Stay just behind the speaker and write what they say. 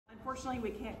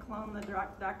unfortunately, we can't clone the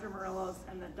Dr. Murillos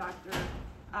and the Dr.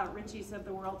 Richies of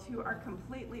the world who are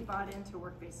completely bought into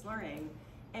work-based learning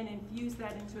and infuse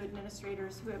that into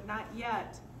administrators who have not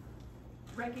yet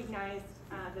recognized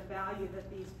the value that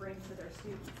these bring to their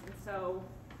students. And so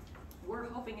we're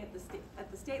hoping at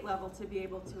the state level to be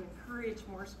able to encourage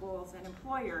more schools and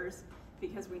employers,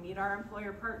 because we need our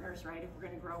employer partners, right? If we're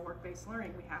going to grow work-based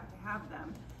learning, we have to have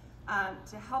them,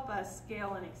 to help us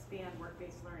scale and expand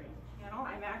work-based learning.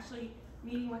 I'm actually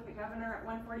meeting with the governor at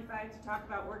 1:45 to talk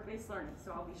about work-based learning,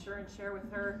 so I'll be sure and share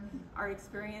with her our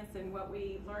experience and what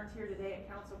we learned here today at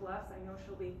Council-Bluffs. I know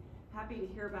she'll be happy to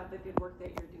hear about the good work that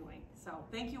you're doing. So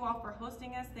thank you all for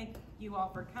hosting us, thank you all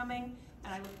for coming,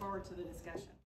 and I look forward to the discussion.